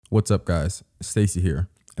What's up, guys? Stacy here,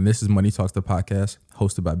 and this is Money Talks, the podcast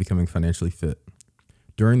hosted by Becoming Financially Fit.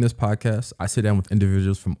 During this podcast, I sit down with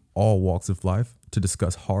individuals from all walks of life to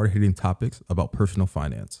discuss hard-hitting topics about personal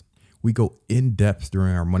finance. We go in depth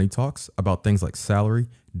during our money talks about things like salary,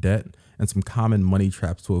 debt, and some common money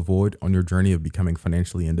traps to avoid on your journey of becoming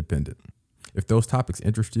financially independent. If those topics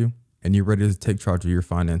interest you and you're ready to take charge of your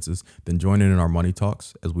finances, then join in our money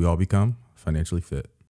talks as we all become financially fit.